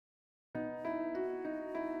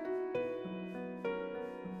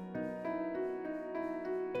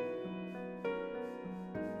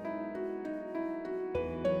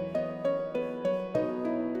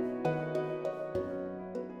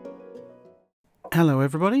Hello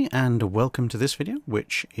everybody, and welcome to this video,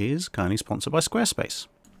 which is kindly sponsored by Squarespace.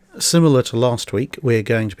 Similar to last week, we're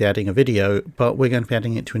going to be adding a video, but we're going to be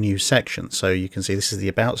adding it to a new section. So you can see this is the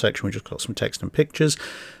About section, which has got some text and pictures,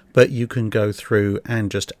 but you can go through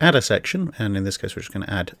and just add a section, and in this case we're just going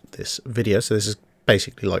to add this video. So this is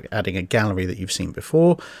basically like adding a gallery that you've seen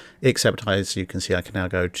before, except as you can see I can now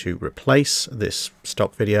go to replace this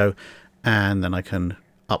stock video, and then I can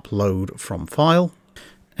upload from file.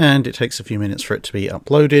 And it takes a few minutes for it to be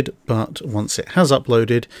uploaded, but once it has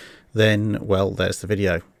uploaded, then, well, there's the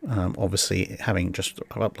video. Obviously, having just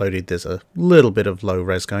uploaded, there's a little bit of low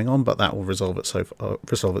res going on, but that will resolve itself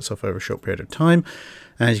over a short period of time.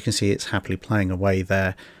 As you can see, it's happily playing away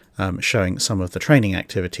there, showing some of the training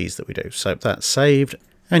activities that we do. So that's saved,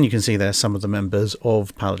 and you can see there some of the members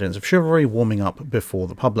of Paladins of Chivalry warming up before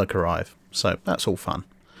the public arrive. So that's all fun.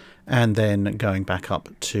 And then going back up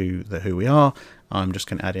to the Who We Are, I'm just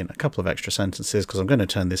going to add in a couple of extra sentences because I'm going to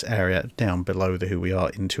turn this area down below the Who We Are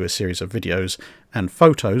into a series of videos and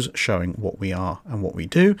photos showing what we are and what we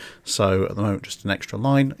do. So at the moment, just an extra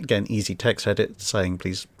line. Again, easy text edit saying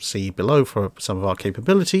please see below for some of our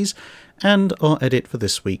capabilities. And our edit for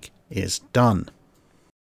this week is done.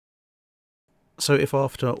 So if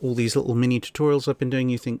after all these little mini tutorials I've been doing,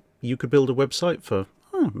 you think you could build a website for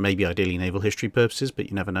maybe ideally naval history purposes, but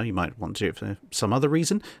you never know, you might want to do it for some other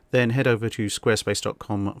reason, then head over to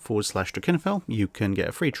squarespace.com/Drakenfell. You can get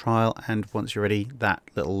a free trial, and once you're ready, that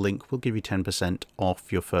little link will give you 10%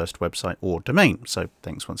 off your first website or domain. So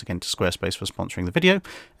thanks once again to Squarespace for sponsoring the video,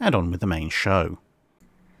 and on with the main show.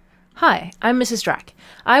 Hi, I'm Mrs. Drack.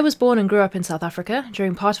 I was born and grew up in South Africa.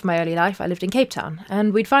 During part of my early life I lived in Cape Town,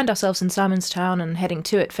 and we'd find ourselves in Simonstown and heading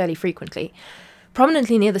to it fairly frequently.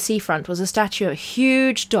 Prominently near the seafront was a statue of a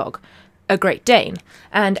huge dog, a Great Dane,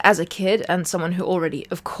 and as a kid, and someone who already,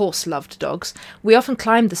 of course, loved dogs, we often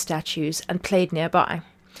climbed the statues and played nearby.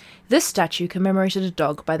 This statue commemorated a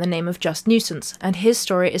dog by the name of Just Nuisance, and his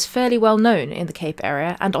story is fairly well known in the Cape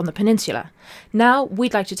area and on the peninsula. Now,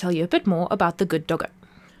 we'd like to tell you a bit more about the good Doggo.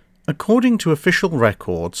 According to official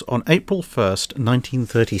records, on April 1st,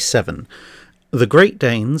 1937, the Great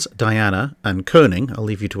Danes, Diana and Koning, I'll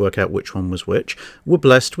leave you to work out which one was which, were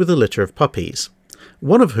blessed with a litter of puppies,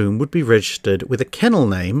 one of whom would be registered with a kennel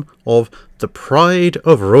name of the Pride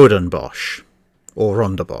of Rodenbosch, or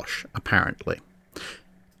Rondebosch, apparently,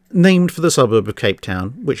 named for the suburb of Cape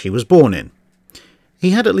Town, which he was born in.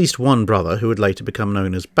 He had at least one brother who would later become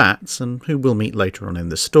known as Bats, and who we'll meet later on in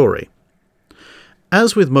this story.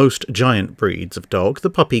 As with most giant breeds of dog, the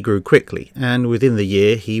puppy grew quickly, and within the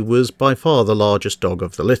year he was by far the largest dog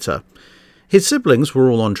of the litter. His siblings were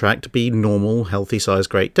all on track to be normal, healthy-sized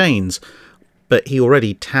Great Danes, but he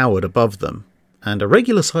already towered above them, and a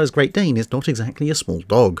regular-sized Great Dane is not exactly a small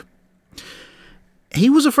dog. He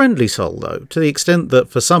was a friendly soul, though, to the extent that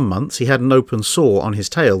for some months he had an open sore on his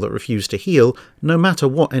tail that refused to heal, no matter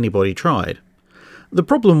what anybody tried. The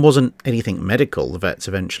problem wasn't anything medical, the vets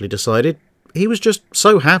eventually decided. He was just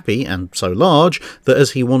so happy and so large that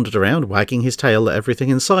as he wandered around wagging his tail at everything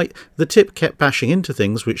in sight, the tip kept bashing into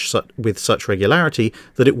things with such regularity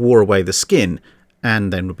that it wore away the skin,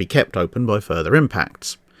 and then would be kept open by further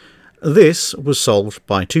impacts. This was solved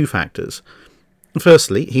by two factors.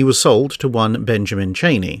 Firstly, he was sold to one Benjamin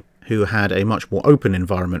Cheney, who had a much more open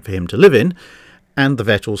environment for him to live in, and the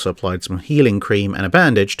vet also applied some healing cream and a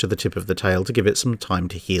bandage to the tip of the tail to give it some time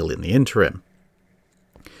to heal in the interim.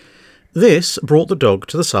 This brought the dog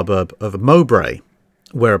to the suburb of Mowbray,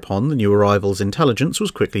 whereupon the new arrival's intelligence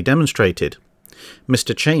was quickly demonstrated.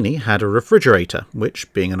 Mr. Cheney had a refrigerator,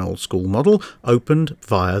 which, being an old-school model, opened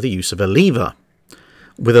via the use of a lever.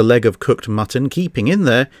 With a leg of cooked mutton keeping in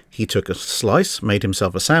there, he took a slice, made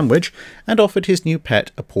himself a sandwich, and offered his new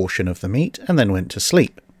pet a portion of the meat, and then went to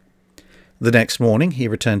sleep. The next morning he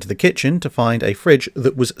returned to the kitchen to find a fridge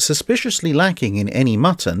that was suspiciously lacking in any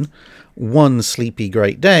mutton, one sleepy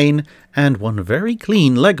Great Dane, and one very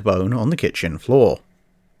clean leg bone on the kitchen floor.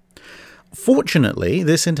 Fortunately,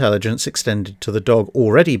 this intelligence extended to the dog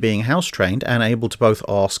already being house-trained and able to both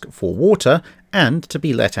ask for water and to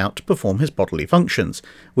be let out to perform his bodily functions,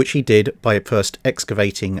 which he did by first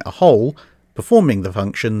excavating a hole, performing the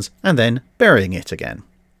functions, and then burying it again.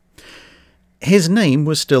 His name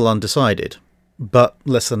was still undecided, but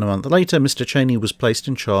less than a month later Mr. Cheney was placed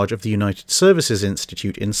in charge of the United Services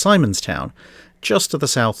Institute in Simonstown, just to the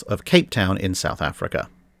south of Cape Town in South Africa.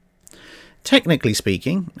 Technically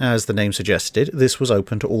speaking, as the name suggested, this was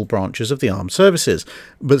open to all branches of the armed services,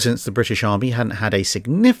 but since the British Army hadn't had a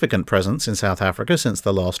significant presence in South Africa since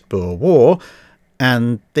the last Boer War,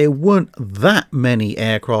 and there weren't that many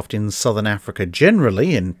aircraft in southern Africa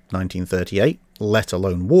generally in 1938, let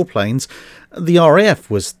alone warplanes. The RAF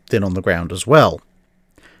was thin on the ground as well.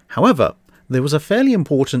 However, there was a fairly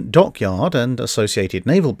important dockyard and associated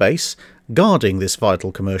naval base guarding this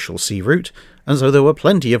vital commercial sea route, and so there were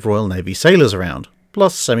plenty of Royal Navy sailors around,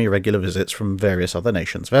 plus semi-regular visits from various other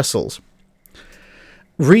nations' vessels.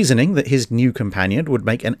 Reasoning that his new companion would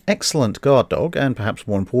make an excellent guard dog, and perhaps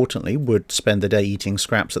more importantly would spend the day eating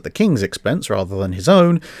scraps at the king's expense rather than his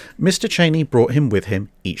own, Mr. Cheney brought him with him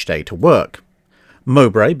each day to work.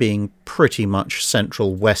 Mowbray being pretty much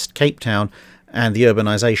central West Cape Town, and the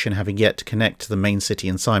urbanisation having yet to connect the main city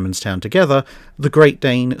and Simonstown together, the Great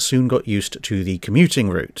Dane soon got used to the commuting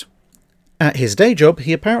route. At his day job,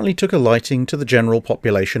 he apparently took a liking to the general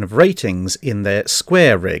population of ratings in their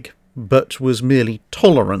square rig, but was merely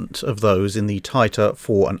tolerant of those in the tighter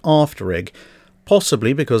fore and aft rig,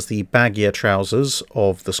 possibly because the baggier trousers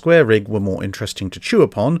of the square rig were more interesting to chew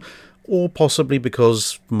upon, or possibly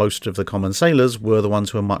because most of the common sailors were the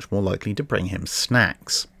ones who were much more likely to bring him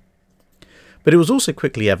snacks. But it was also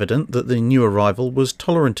quickly evident that the new arrival was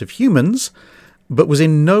tolerant of humans, but was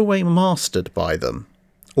in no way mastered by them.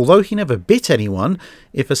 Although he never bit anyone,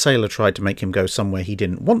 if a sailor tried to make him go somewhere he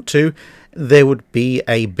didn't want to, there would be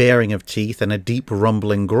a baring of teeth and a deep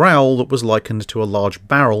rumbling growl that was likened to a large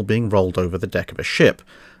barrel being rolled over the deck of a ship,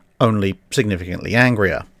 only significantly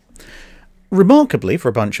angrier. Remarkably, for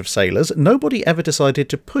a bunch of sailors, nobody ever decided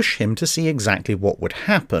to push him to see exactly what would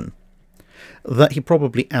happen. That he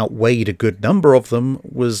probably outweighed a good number of them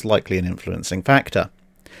was likely an influencing factor.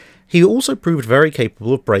 He also proved very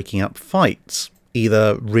capable of breaking up fights,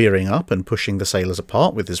 either rearing up and pushing the sailors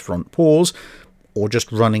apart with his front paws, or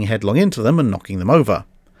just running headlong into them and knocking them over.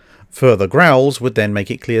 Further growls would then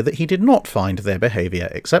make it clear that he did not find their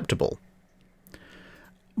behaviour acceptable.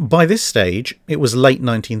 By this stage, it was late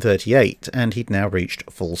 1938, and he'd now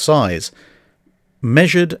reached full size.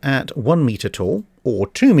 Measured at 1 metre tall, or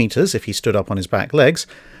 2 metres if he stood up on his back legs,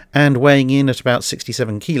 and weighing in at about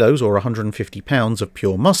 67 kilos or 150 pounds of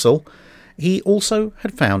pure muscle, he also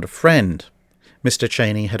had found a friend. Mr.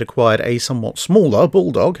 Cheney had acquired a somewhat smaller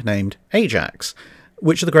bulldog named Ajax,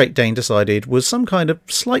 which the Great Dane decided was some kind of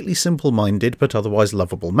slightly simple-minded but otherwise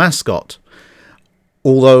lovable mascot.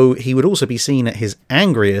 Although he would also be seen at his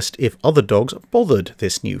angriest if other dogs bothered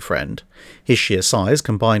this new friend. His sheer size,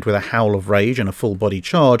 combined with a howl of rage and a full-body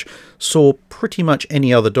charge, saw pretty much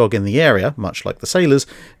any other dog in the area, much like the sailors,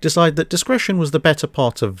 decide that discretion was the better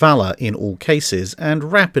part of valour in all cases,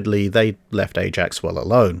 and rapidly they left Ajax well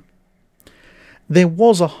alone. There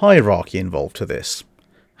was a hierarchy involved to this.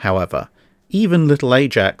 However, even little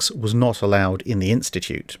Ajax was not allowed in the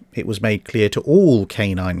Institute. It was made clear to all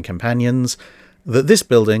canine companions that this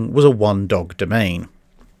building was a one-dog domain.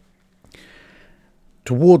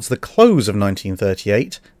 Towards the close of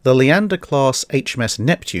 1938, the Leander-class HMS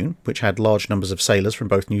Neptune, which had large numbers of sailors from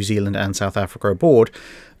both New Zealand and South Africa aboard,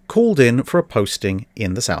 called in for a posting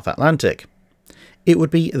in the South Atlantic. It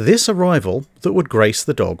would be this arrival that would grace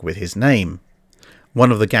the dog with his name.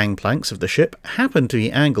 One of the gangplanks of the ship happened to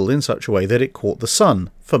be angled in such a way that it caught the sun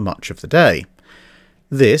for much of the day.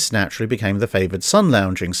 This naturally became the favoured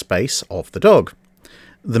sun-lounging space of the dog.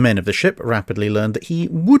 The men of the ship rapidly learned that he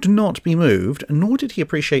would not be moved, nor did he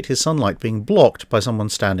appreciate his sunlight being blocked by someone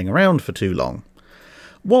standing around for too long.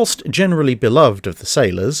 Whilst generally beloved of the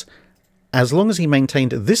sailors, as long as he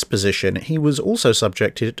maintained this position, he was also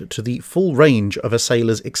subjected to the full range of a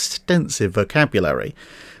sailor's extensive vocabulary,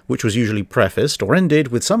 which was usually prefaced or ended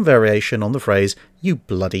with some variation on the phrase, "You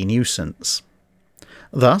bloody nuisance."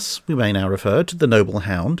 Thus, we may now refer to the noble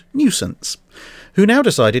hound Nuisance, who now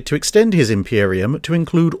decided to extend his imperium to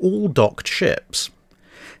include all docked ships.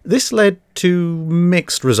 This led to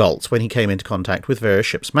mixed results when he came into contact with various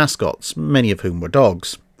ships' mascots, many of whom were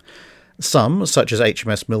dogs. Some, such as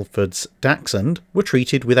HMS Milford's Dachshund, were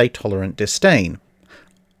treated with a tolerant disdain.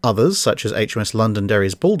 Others, such as HMS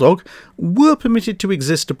Londonderry's Bulldog, were permitted to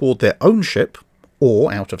exist aboard their own ship,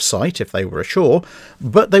 or out of sight if they were ashore,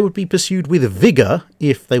 but they would be pursued with vigour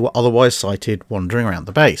if they were otherwise sighted wandering around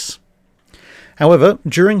the base. However,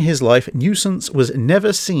 during his life, Nuisance was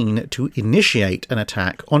never seen to initiate an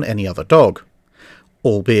attack on any other dog.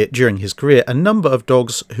 Albeit during his career, a number of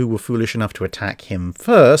dogs who were foolish enough to attack him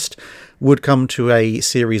first would come to a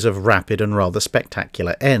series of rapid and rather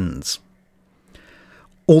spectacular ends.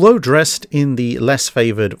 Although dressed in the less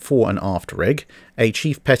favoured fore and aft rig, a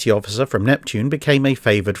chief petty officer from Neptune became a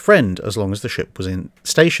favoured friend as long as the ship was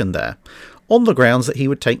stationed there, on the grounds that he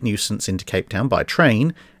would take Nuisance into Cape Town by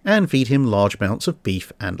train and feed him large amounts of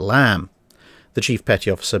beef and lamb. the chief petty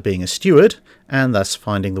officer being a steward, and thus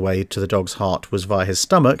finding the way to the dog's heart was via his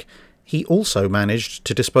stomach, he also managed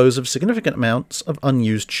to dispose of significant amounts of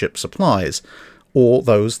unused ship supplies, or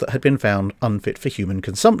those that had been found unfit for human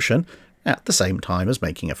consumption, at the same time as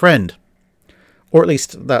making a friend. Or at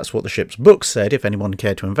least that's what the ship's book said, if anyone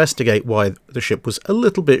cared to investigate why the ship was a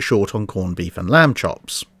little bit short on corned beef and lamb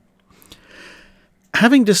chops.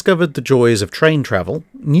 Having discovered the joys of train travel,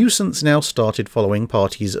 Nuisance now started following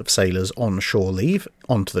parties of sailors on shore leave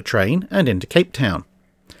onto the train and into Cape Town.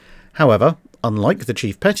 However, unlike the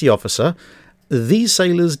chief petty officer, these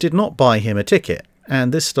sailors did not buy him a ticket,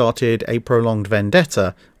 and this started a prolonged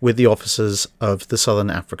vendetta with the officers of the Southern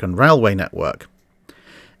African Railway Network.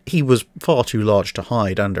 He was far too large to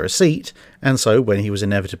hide under a seat, and so when he was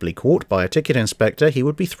inevitably caught by a ticket inspector, he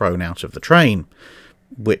would be thrown out of the train,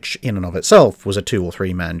 which in and of itself was a 2 or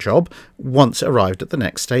 3 man job once it arrived at the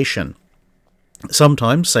next station.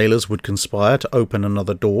 Sometimes sailors would conspire to open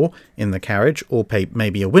another door in the carriage or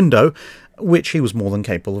maybe a window, which he was more than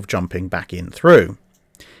capable of jumping back in through.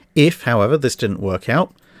 If, however, this didn't work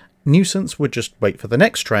out, Nuisance would just wait for the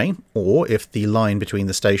next train, or if the line between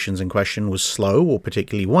the stations in question was slow or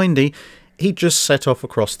particularly windy, he'd just set off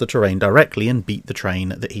across the terrain directly and beat the train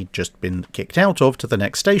that he'd just been kicked out of to the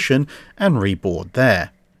next station and reboard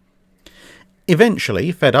there.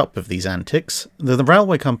 Eventually, fed up of these antics, the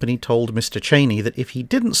railway company told Mr. Cheney that if he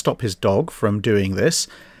didn't stop his dog from doing this,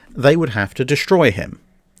 they would have to destroy him.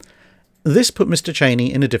 This put Mr.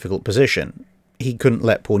 Cheney in a difficult position. He couldn't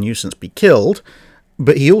let poor Nuisance be killed,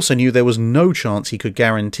 but he also knew there was no chance he could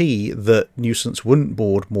guarantee that Nuisance wouldn't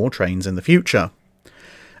board more trains in the future.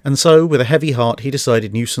 And so, with a heavy heart, he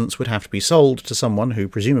decided Nuisance would have to be sold to someone who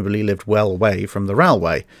presumably lived well away from the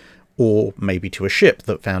railway, or maybe to a ship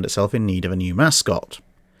that found itself in need of a new mascot.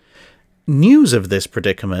 News of this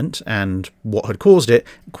predicament, and what had caused it,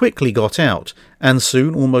 quickly got out, and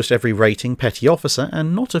soon almost every rating petty officer,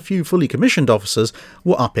 and not a few fully commissioned officers,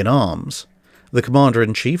 were up in arms. The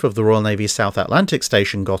Commander-in-Chief of the Royal Navy's South Atlantic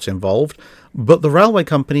Station got involved, but the railway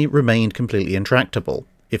company remained completely intractable.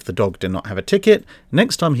 If the dog did not have a ticket,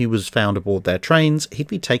 next time he was found aboard their trains, he'd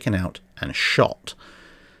be taken out and shot.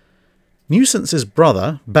 Nuisance's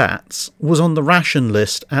brother, Bats, was on the ration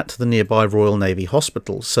list at the nearby Royal Navy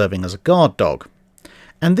Hospital, serving as a guard dog.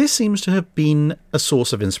 And this seems to have been a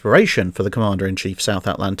source of inspiration for the Commander-in-Chief South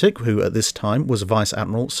Atlantic, who at this time was Vice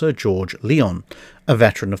Admiral Sir George Lyon, a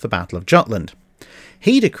veteran of the Battle of Jutland.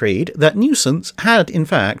 He decreed that Nuisance had in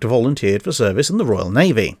fact volunteered for service in the Royal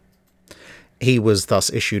Navy. He was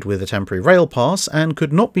thus issued with a temporary rail pass and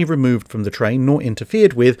could not be removed from the train nor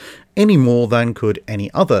interfered with any more than could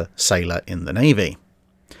any other sailor in the Navy.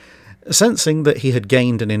 Sensing that he had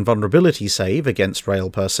gained an invulnerability save against rail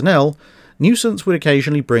personnel, Nuisance would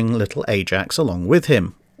occasionally bring little Ajax along with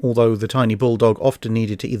him, although the tiny bulldog often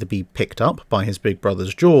needed to either be picked up by his big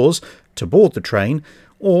brother's jaws to board the train,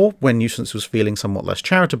 or, when Nuisance was feeling somewhat less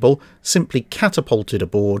charitable, simply catapulted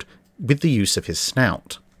aboard with the use of his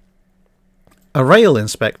snout. A rail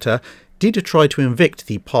inspector did try to evict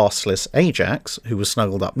the passless Ajax, who was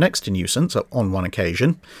snuggled up next to Nuisance on one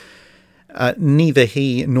occasion. Neither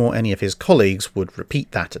he nor any of his colleagues would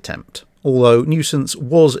repeat that attempt, although Nuisance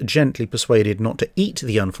was gently persuaded not to eat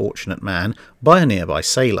the unfortunate man by a nearby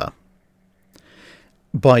sailor.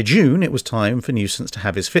 By June, it was time for Nuisance to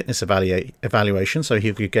have his fitness evaluation so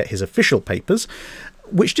he could get his official papers,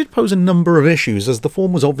 which did pose a number of issues as the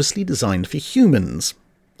form was obviously designed for humans.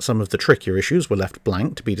 Some of the trickier issues were left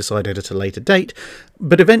blank to be decided at a later date,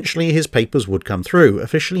 but eventually his papers would come through,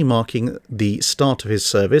 officially marking the start of his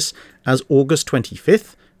service as August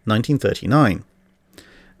 25th, 1939.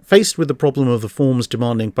 Faced with the problem of the forms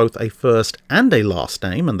demanding both a first and a last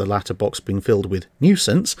name, and the latter box being filled with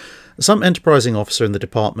Nuisance, some enterprising officer in the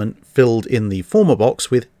department filled in the former box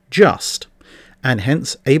with Just, and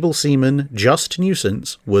hence Able Seaman Just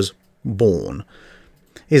Nuisance was born.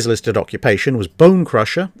 His listed occupation was bone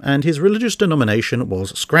crusher, and his religious denomination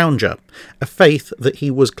was Scrounger, a faith that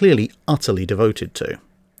he was clearly utterly devoted to.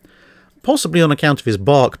 Possibly on account of his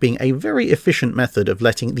bark being a very efficient method of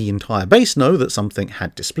letting the entire base know that something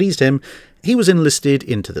had displeased him, he was enlisted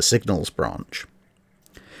into the signals branch.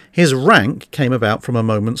 His rank came about from a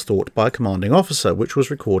moment's thought by a commanding officer, which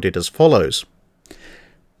was recorded as follows.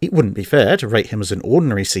 It wouldn't be fair to rate him as an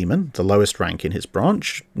ordinary seaman, the lowest rank in his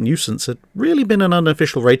branch. Nuisance had really been an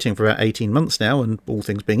unofficial rating for about 18 months now, and all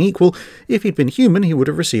things being equal, if he'd been human he would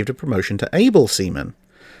have received a promotion to able seaman.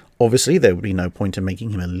 Obviously, there would be no point in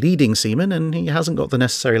making him a leading seaman, and he hasn't got the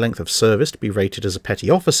necessary length of service to be rated as a petty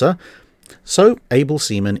officer, so able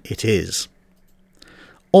seaman it is.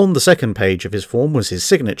 On the second page of his form was his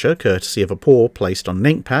signature, courtesy of a paw placed on an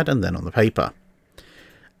ink pad and then on the paper.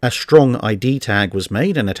 A strong ID tag was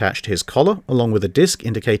made and attached to his collar, along with a disc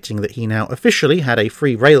indicating that he now officially had a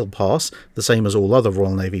free rail pass, the same as all other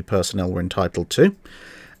Royal Navy personnel were entitled to,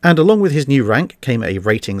 and along with his new rank came a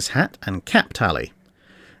ratings hat and cap tally.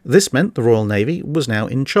 This meant the Royal Navy was now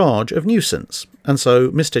in charge of Nuisance, and so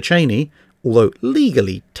Mr. Cheney, although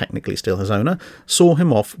legally technically still his owner, saw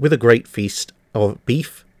him off with a great feast of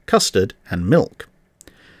beef, custard, and milk.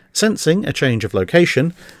 Sensing a change of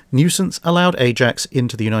location, Nuisance allowed Ajax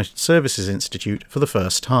into the United Services Institute for the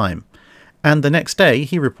first time, and the next day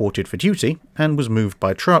he reported for duty and was moved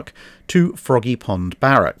by truck to Froggy Pond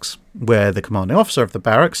Barracks, where the commanding officer of the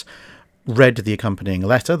barracks read the accompanying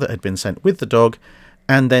letter that had been sent with the dog,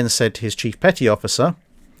 and then said to his chief petty officer,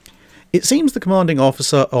 "It seems the commanding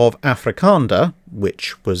officer of Afrikander,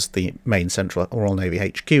 which was the main Central Royal Navy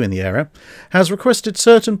HQ in the area, has requested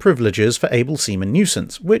certain privileges for able seaman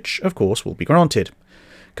Nuisance, which, of course, will be granted.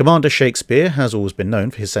 Commander Shakespeare has always been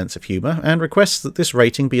known for his sense of humour, and requests that this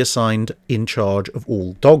rating be assigned in charge of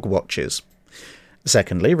all dog watches.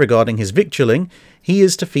 Secondly, regarding his victualling, he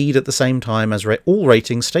is to feed at the same time as all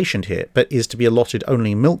ratings stationed here, but is to be allotted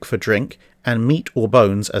only milk for drink, and meat or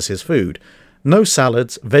bones as his food. No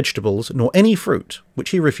salads, vegetables, nor any fruit,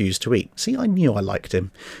 which he refused to eat." See, I knew I liked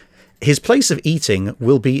him. "His place of eating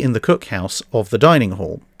will be in the cookhouse of the dining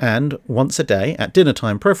hall, and once a day, at dinner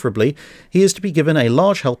time preferably, he is to be given a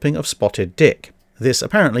large helping of spotted dick, this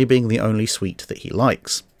apparently being the only sweet that he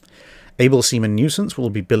likes. Able seaman Nuisance will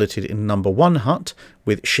be billeted in number 1 hut,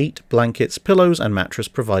 with sheet, blankets, pillows, and mattress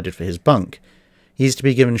provided for his bunk. He is to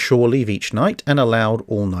be given shore leave each night, and allowed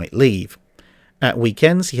all-night leave. At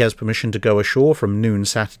weekends, he has permission to go ashore from noon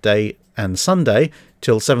Saturday and Sunday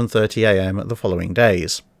till 7:30 a.m. the following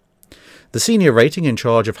days. The senior rating in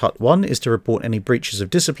charge of Hut 1 is to report any breaches of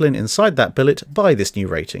discipline inside that billet by this new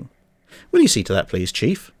rating. Will you see to that, please,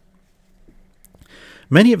 Chief?"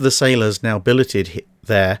 Many of the sailors now billeted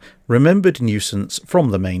there remembered Nuisance from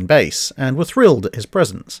the main base, and were thrilled at his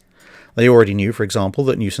presence. They already knew, for example,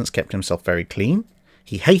 that Nuisance kept himself very clean.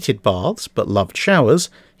 He hated baths, but loved showers.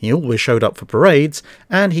 He always showed up for parades,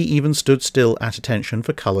 and he even stood still at attention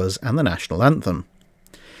for colours and the national anthem.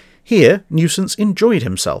 Here, Nuisance enjoyed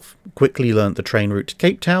himself, quickly learnt the train route to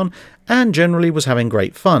Cape Town, and generally was having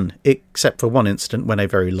great fun, except for one incident when a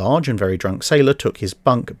very large and very drunk sailor took his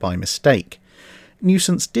bunk by mistake.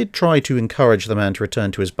 Nuisance did try to encourage the man to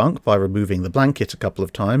return to his bunk by removing the blanket a couple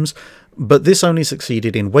of times, but this only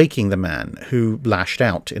succeeded in waking the man, who lashed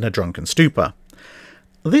out in a drunken stupor.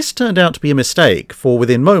 This turned out to be a mistake, for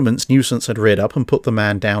within moments Nuisance had reared up and put the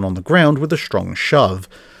man down on the ground with a strong shove.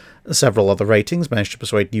 Several other ratings managed to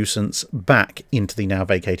persuade Nuisance back into the now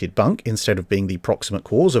vacated bunk, instead of being the proximate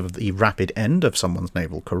cause of the rapid end of someone's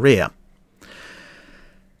naval career.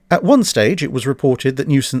 At one stage, it was reported that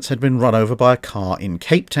Nuisance had been run over by a car in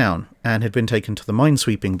Cape Town, and had been taken to the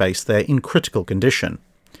minesweeping base there in critical condition.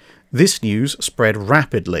 This news spread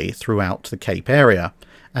rapidly throughout the Cape area,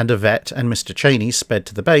 and a vet and Mr. Cheney sped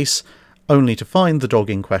to the base, only to find the dog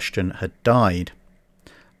in question had died.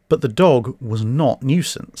 But the dog was not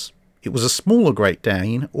Nuisance. It was a smaller Great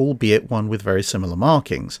Dane, albeit one with very similar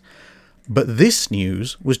markings. But this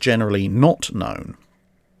news was generally not known.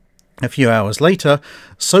 A few hours later,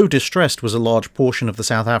 so distressed was a large portion of the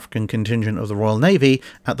South African contingent of the Royal Navy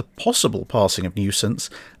at the possible passing of Nuisance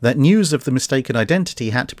that news of the mistaken identity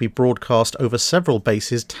had to be broadcast over several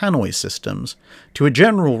bases' tannoy systems, to a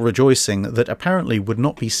general rejoicing that apparently would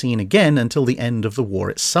not be seen again until the end of the war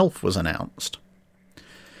itself was announced.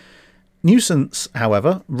 Nuisance,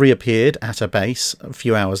 however, reappeared at a base a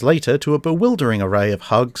few hours later to a bewildering array of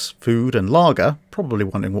hugs, food and lager, probably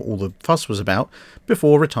wondering what all the fuss was about,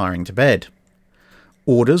 before retiring to bed.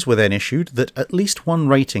 Orders were then issued that at least one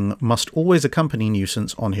rating must always accompany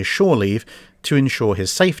Nuisance on his shore leave to ensure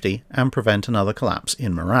his safety and prevent another collapse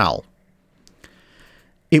in morale.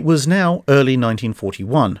 It was now early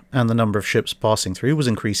 1941, and the number of ships passing through was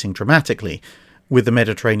increasing dramatically. With the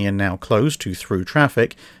Mediterranean now closed to through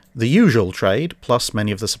traffic, the usual trade, plus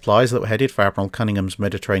many of the supplies that were headed for Admiral Cunningham's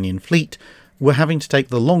Mediterranean fleet, were having to take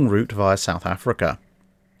the long route via South Africa.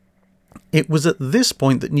 It was at this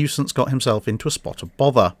point that Nuisance got himself into a spot of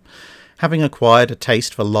bother. Having acquired a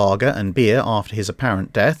taste for lager and beer after his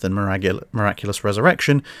apparent death and miraculous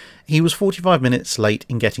resurrection, he was 45 minutes late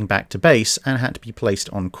in getting back to base and had to be placed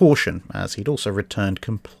on caution, as he'd also returned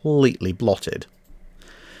completely blotted.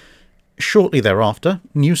 Shortly thereafter,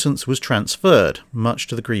 Nuisance was transferred, much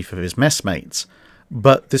to the grief of his messmates.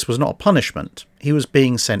 But this was not a punishment. He was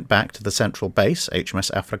being sent back to the central base,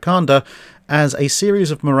 HMS Afrikander, as a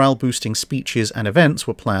series of morale-boosting speeches and events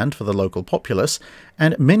were planned for the local populace,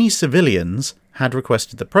 and many civilians had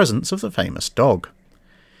requested the presence of the famous dog.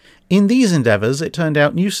 In these endeavours, it turned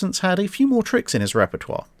out Nuisance had a few more tricks in his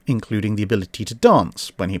repertoire, including the ability to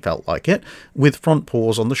dance, when he felt like it, with front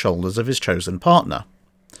paws on the shoulders of his chosen partner.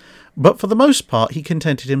 But for the most part, he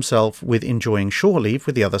contented himself with enjoying shore leave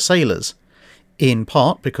with the other sailors, in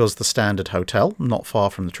part because the Standard Hotel, not far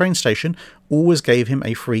from the train station, always gave him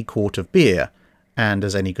a free quart of beer, and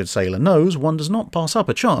as any good sailor knows, one does not pass up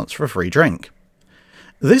a chance for a free drink.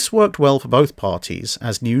 This worked well for both parties,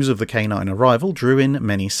 as news of the canine arrival drew in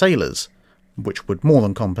many sailors, which would more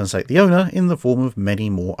than compensate the owner in the form of many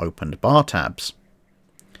more opened bar tabs.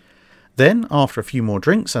 Then, after a few more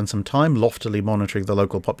drinks and some time loftily monitoring the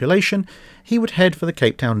local population, he would head for the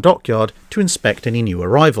Cape Town dockyard to inspect any new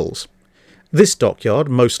arrivals. This dockyard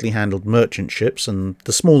mostly handled merchant ships and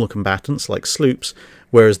the smaller combatants like sloops,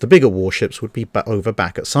 whereas the bigger warships would be over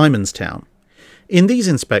back at Simon's Town. In these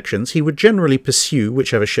inspections, he would generally pursue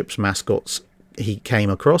whichever ship's mascots he came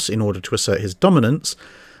across in order to assert his dominance,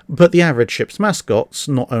 but the average ship's mascots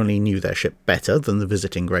not only knew their ship better than the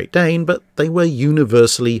visiting Great Dane, but they were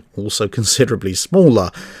universally also considerably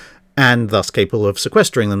smaller, and thus capable of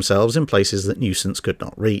sequestering themselves in places that Nuisance could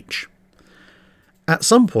not reach. At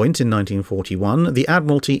some point in 1941, the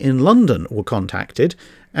Admiralty in London were contacted,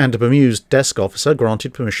 and a bemused desk officer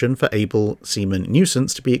granted permission for able Seaman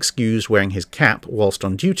Nuisance to be excused wearing his cap whilst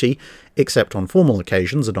on duty, except on formal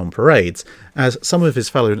occasions and on parades, as some of his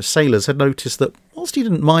fellow sailors had noticed that whilst he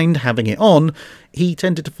didn't mind having it on, he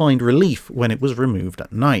tended to find relief when it was removed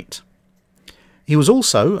at night. He was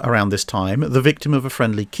also, around this time, the victim of a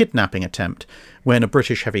friendly kidnapping attempt, when a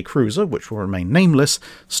British heavy cruiser, which will remain nameless,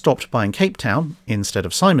 stopped by in Cape Town instead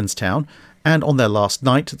of Simon's Town, and on their last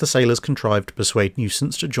night the sailors contrived to persuade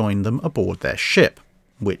Nuisance to join them aboard their ship,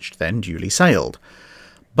 which then duly sailed.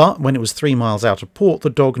 But when it was 3 miles out of port, the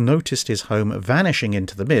dog noticed his home vanishing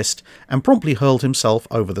into the mist and promptly hurled himself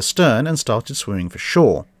over the stern and started swimming for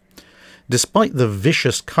shore. Despite the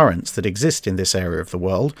vicious currents that exist in this area of the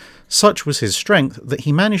world, such was his strength that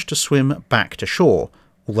he managed to swim back to shore,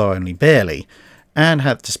 although only barely, and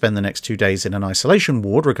had to spend the next 2 days in an isolation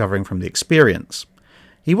ward recovering from the experience.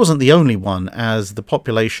 He wasn't the only one, as the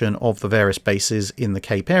population of the various bases in the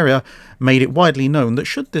Cape area made it widely known that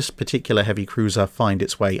should this particular heavy cruiser find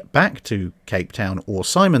its way back to Cape Town or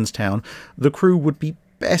Simon's Town, the crew would be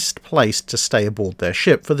best placed to stay aboard their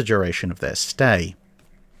ship for the duration of their stay.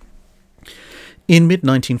 In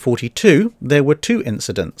mid-1942, there were 2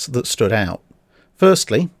 incidents that stood out.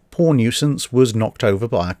 Firstly, poor Nuisance was knocked over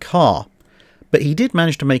by a car, but he did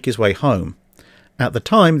manage to make his way home. At the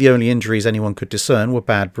time, the only injuries anyone could discern were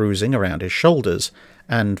bad bruising around his shoulders,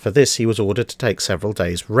 and for this he was ordered to take several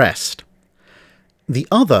days' rest. The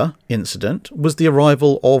other incident was the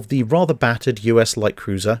arrival of the rather battered US light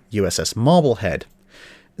cruiser USS Marblehead.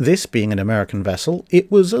 This being an American vessel, it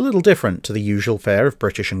was a little different to the usual fare of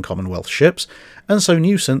British and Commonwealth ships, and so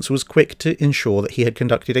Nuisance was quick to ensure that he had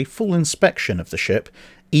conducted a full inspection of the ship,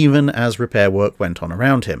 even as repair work went on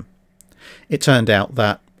around him. It turned out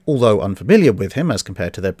that, although unfamiliar with him as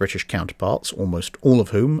compared to their British counterparts, almost all of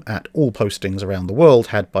whom, at all postings around the world,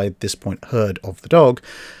 had by this point heard of the dog,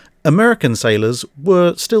 American sailors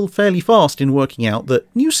were still fairly fast in working out that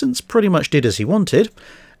Nuisance pretty much did as he wanted,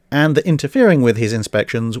 and that interfering with his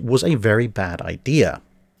inspections was a very bad idea.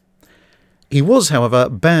 He was, however,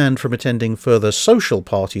 banned from attending further social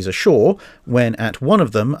parties ashore when, at one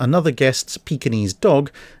of them, another guest's Pekingese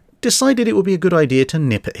dog decided it would be a good idea to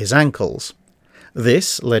nip at his ankles.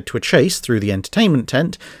 This led to a chase through the entertainment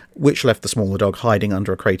tent, which left the smaller dog hiding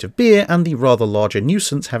under a crate of beer and the rather larger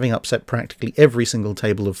Nuisance having upset practically every single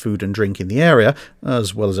table of food and drink in the area,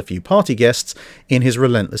 as well as a few party guests, in his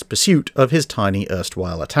relentless pursuit of his tiny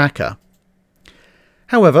erstwhile attacker.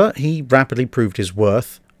 However, he rapidly proved his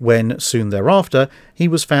worth when, soon thereafter, he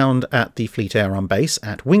was found at the Fleet Air Arm Base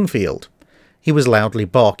at Wingfield. He was loudly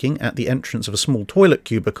barking at the entrance of a small toilet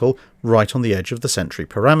cubicle right on the edge of the sentry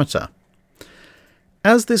perimeter.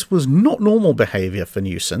 As this was not normal behaviour for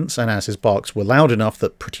Nuisance, and as his barks were loud enough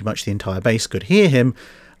that pretty much the entire base could hear him,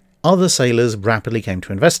 other sailors rapidly came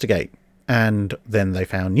to investigate, and then they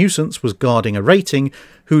found Nuisance was guarding a rating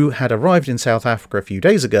who had arrived in South Africa a few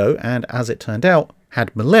days ago and, as it turned out,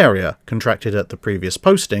 had malaria contracted at the previous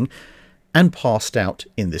posting and passed out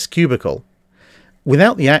in this cubicle.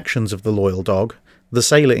 Without the actions of the loyal dog, the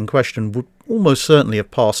sailor in question would almost certainly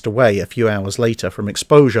have passed away a few hours later from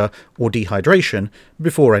exposure or dehydration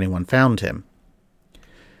before anyone found him.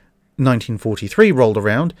 1943 rolled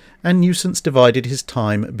around, and Nuisance divided his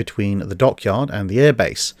time between the dockyard and the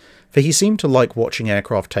airbase, for he seemed to like watching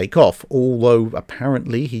aircraft take off, although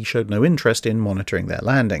apparently he showed no interest in monitoring their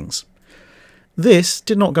landings. This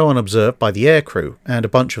did not go unobserved by the aircrew, and a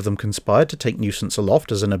bunch of them conspired to take Nuisance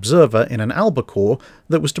aloft as an observer in an albacore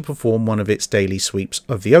that was to perform one of its daily sweeps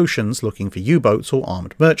of the oceans looking for U-boats or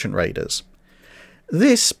armed merchant raiders.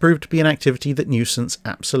 This proved to be an activity that Nuisance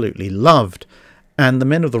absolutely loved, and the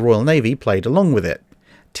men of the Royal Navy played along with it.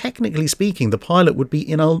 Technically speaking, the pilot would be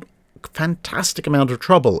in a fantastic amount of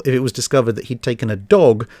trouble if it was discovered that he'd taken a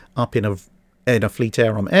dog up in a Fleet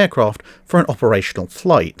Air Arm aircraft for an operational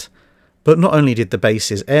flight. But not only did the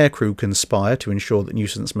base's aircrew conspire to ensure that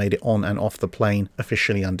Nuisance made it on and off the plane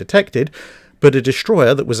officially undetected, but a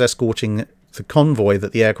destroyer that was escorting the convoy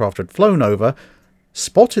that the aircraft had flown over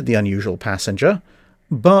spotted the unusual passenger,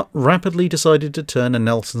 but rapidly decided to turn a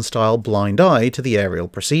Nelson-style blind eye to the aerial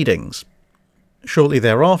proceedings. Shortly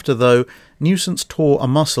thereafter, though, Nuisance tore a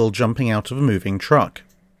muscle jumping out of a moving truck,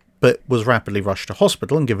 but was rapidly rushed to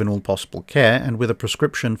hospital and given all possible care, and with a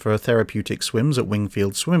prescription for therapeutic swims at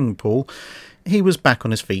Wingfield Swimming Pool, he was back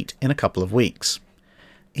on his feet in a couple of weeks.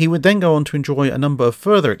 He would then go on to enjoy a number of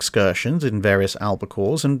further excursions in various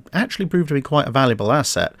albacores and actually proved to be quite a valuable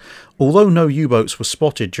asset. Although no U-boats were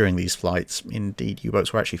spotted during these flights, indeed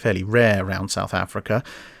U-boats were actually fairly rare around South Africa,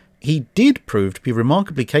 he did prove to be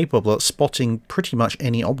remarkably capable at spotting pretty much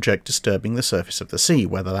any object disturbing the surface of the sea,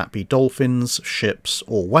 whether that be dolphins, ships,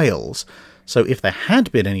 or whales. So if there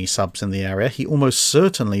had been any subs in the area, he almost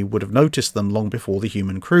certainly would have noticed them long before the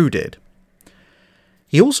human crew did.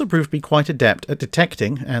 He also proved to be quite adept at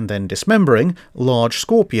detecting, and then dismembering, large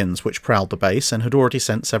scorpions which prowled the base and had already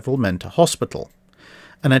sent several men to hospital.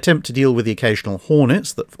 An attempt to deal with the occasional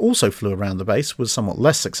hornets that also flew around the base was somewhat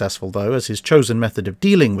less successful though, as his chosen method of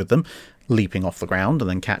dealing with them, leaping off the ground and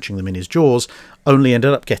then catching them in his jaws, only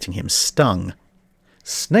ended up getting him stung.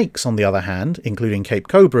 Snakes, on the other hand, including Cape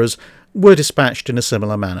Cobras, were dispatched in a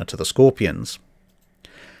similar manner to the scorpions.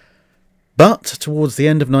 But towards the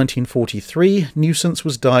end of 1943, Nuisance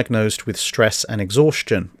was diagnosed with stress and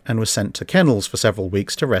exhaustion and was sent to kennels for several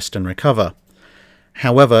weeks to rest and recover.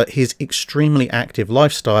 However, his extremely active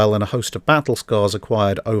lifestyle and a host of battle scars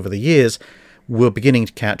acquired over the years were beginning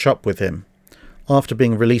to catch up with him. After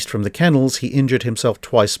being released from the kennels, he injured himself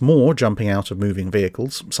twice more jumping out of moving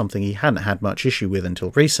vehicles, something he hadn't had much issue with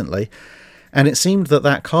until recently, and it seemed that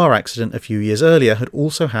that car accident a few years earlier had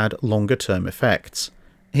also had longer-term effects.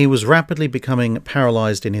 He was rapidly becoming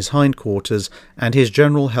paralysed in his hindquarters, and his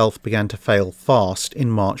general health began to fail fast in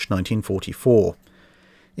March 1944.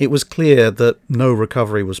 It was clear that no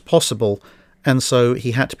recovery was possible, and so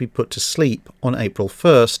he had to be put to sleep on April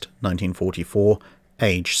 1st, 1944,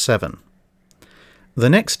 age 7. The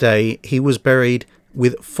next day, he was buried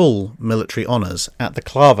with full military honours at the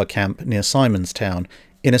Clava camp near Simonstown,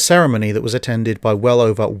 in a ceremony that was attended by well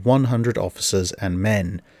over 100 officers and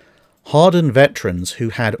men. Hardened veterans who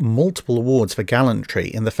had multiple awards for gallantry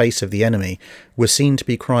in the face of the enemy were seen to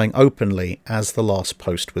be crying openly as the last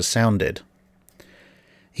post was sounded.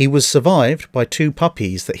 He was survived by 2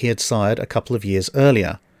 puppies that he had sired a couple of years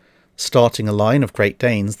earlier, starting a line of Great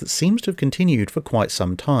Danes that seems to have continued for quite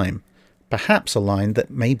some time, perhaps a line that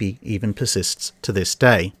maybe even persists to this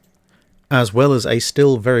day. As well as a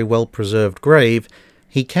still very well preserved grave,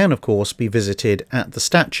 he can of course be visited at the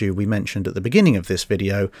statue we mentioned at the beginning of this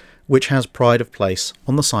video, which has pride of place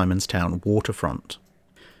on the Simonstown waterfront.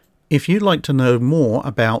 If you'd like to know more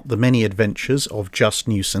about the many adventures of Just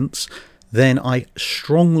Nuisance, then I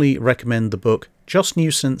strongly recommend the book Just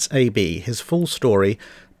Nuisance AB, his full story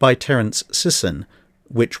by Terence Sisson,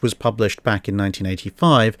 which was published back in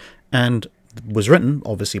 1985 and was written,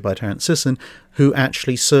 obviously, by Terence Sisson, who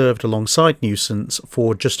actually served alongside Nuisance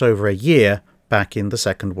for just over a year back in the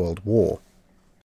Second World War.